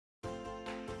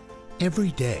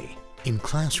Every day, in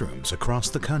classrooms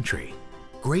across the country,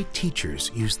 great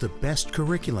teachers use the best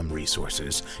curriculum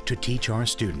resources to teach our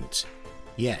students.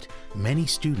 Yet, many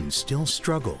students still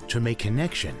struggle to make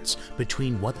connections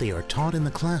between what they are taught in the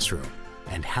classroom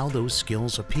and how those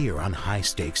skills appear on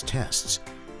high-stakes tests,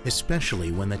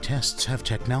 especially when the tests have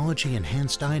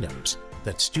technology-enhanced items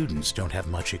that students don't have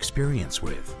much experience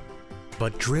with.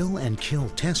 But drill and kill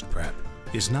test prep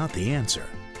is not the answer.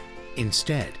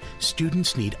 Instead,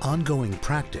 students need ongoing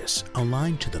practice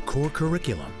aligned to the core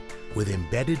curriculum with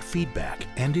embedded feedback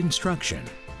and instruction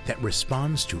that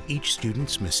responds to each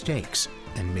student's mistakes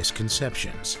and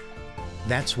misconceptions.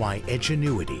 That's why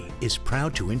Edgenuity is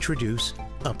proud to introduce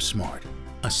UpSmart,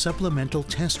 a supplemental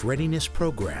test readiness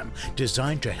program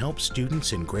designed to help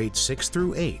students in grades 6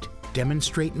 through 8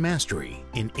 demonstrate mastery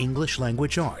in English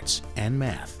language arts and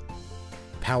math.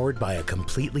 Powered by a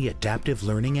completely adaptive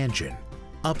learning engine,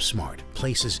 UpSmart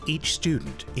places each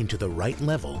student into the right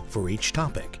level for each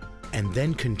topic and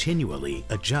then continually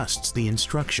adjusts the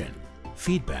instruction,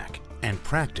 feedback, and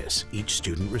practice each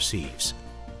student receives.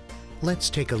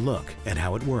 Let's take a look at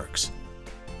how it works.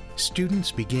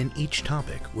 Students begin each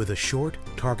topic with a short,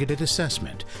 targeted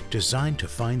assessment designed to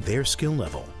find their skill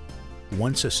level.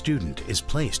 Once a student is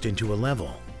placed into a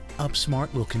level,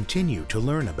 UpSmart will continue to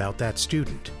learn about that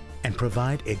student and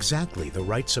provide exactly the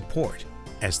right support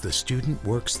as the student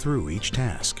works through each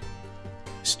task.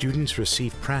 Students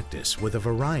receive practice with a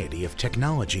variety of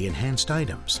technology-enhanced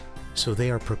items, so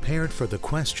they are prepared for the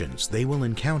questions they will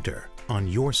encounter on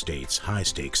your state's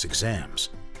high-stakes exams.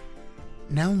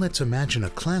 Now let's imagine a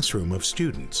classroom of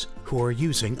students who are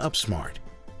using UpSmart.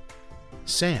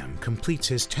 Sam completes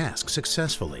his task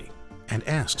successfully and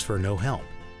asks for no help.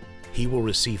 He will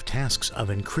receive tasks of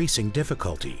increasing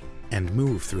difficulty and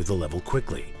move through the level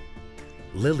quickly.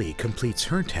 Lily completes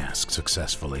her task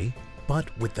successfully,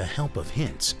 but with the help of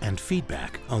hints and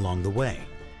feedback along the way.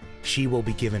 She will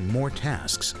be given more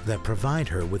tasks that provide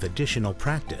her with additional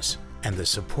practice, and the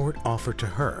support offered to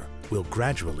her will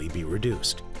gradually be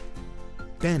reduced.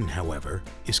 Ben, however,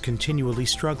 is continually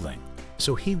struggling,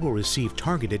 so he will receive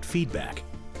targeted feedback,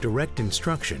 direct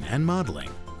instruction and modeling,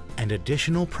 and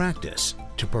additional practice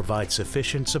to provide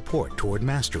sufficient support toward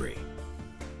mastery.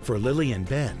 For Lily and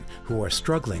Ben, who are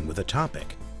struggling with a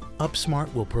topic,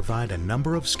 UpSmart will provide a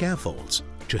number of scaffolds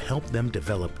to help them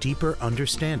develop deeper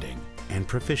understanding and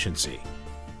proficiency.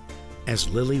 As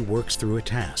Lily works through a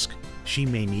task, she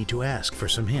may need to ask for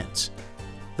some hints.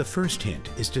 The first hint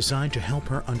is designed to help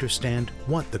her understand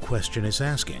what the question is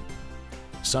asking.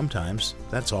 Sometimes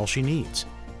that's all she needs.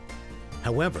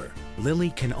 However, Lily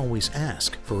can always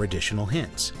ask for additional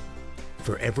hints.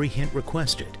 For every hint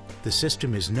requested, the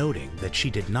system is noting that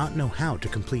she did not know how to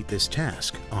complete this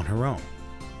task on her own.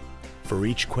 For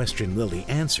each question Lily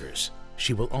answers,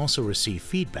 she will also receive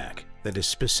feedback that is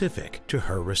specific to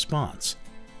her response.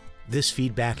 This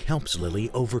feedback helps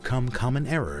Lily overcome common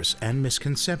errors and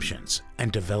misconceptions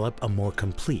and develop a more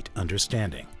complete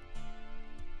understanding.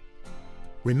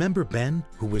 Remember Ben,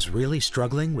 who was really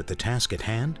struggling with the task at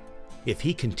hand? If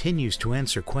he continues to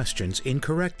answer questions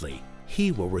incorrectly,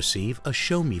 he will receive a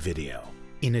Show Me video,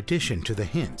 in addition to the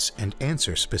hints and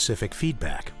answer-specific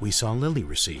feedback we saw Lily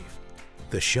receive.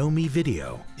 The Show Me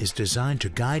video is designed to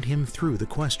guide him through the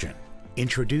question,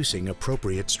 introducing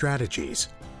appropriate strategies,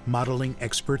 modeling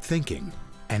expert thinking,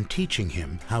 and teaching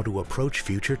him how to approach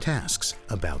future tasks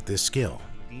about this skill.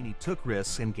 Houdini took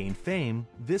risks and gained fame.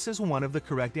 This is one of the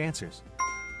correct answers.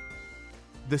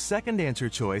 The second answer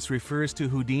choice refers to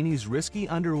Houdini's risky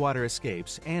underwater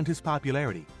escapes and his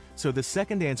popularity, so the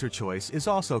second answer choice is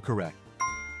also correct.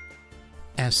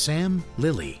 As Sam,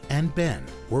 Lily, and Ben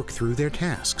work through their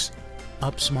tasks,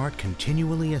 UpSmart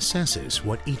continually assesses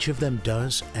what each of them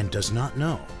does and does not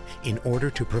know in order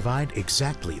to provide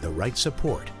exactly the right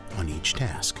support on each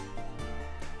task.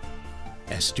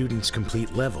 As students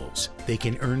complete levels, they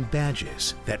can earn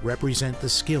badges that represent the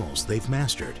skills they've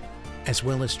mastered, as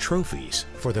well as trophies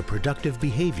for the productive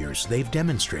behaviors they've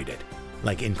demonstrated,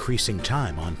 like increasing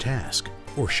time on task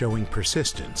or showing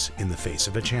persistence in the face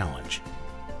of a challenge.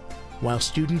 While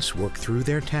students work through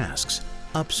their tasks,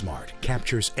 UpSmart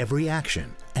captures every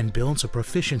action and builds a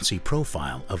proficiency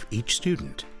profile of each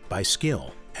student by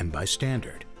skill and by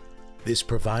standard. This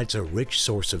provides a rich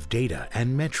source of data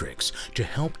and metrics to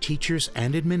help teachers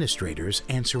and administrators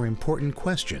answer important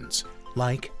questions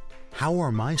like, how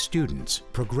are my students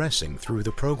progressing through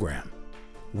the program?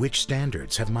 Which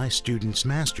standards have my students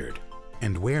mastered,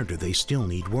 and where do they still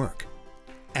need work?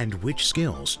 And which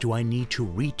skills do I need to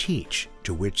reteach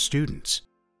to which students?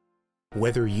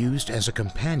 Whether used as a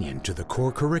companion to the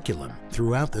core curriculum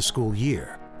throughout the school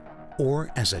year,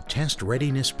 or as a test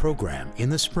readiness program in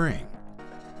the spring.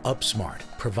 UpSmart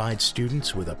provides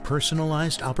students with a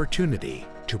personalized opportunity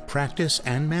to practice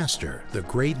and master the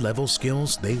grade level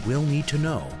skills they will need to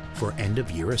know for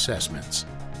end-of-year assessments.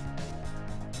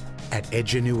 At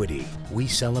Edgenuity, we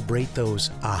celebrate those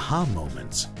aha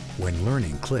moments when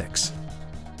learning clicks.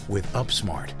 With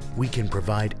UpSmart, we can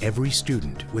provide every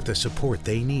student with the support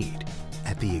they need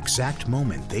at the exact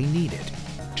moment they need it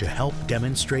to help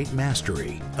demonstrate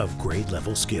mastery of grade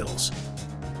level skills.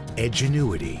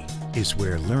 Edgenuity is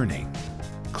where learning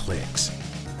clicks.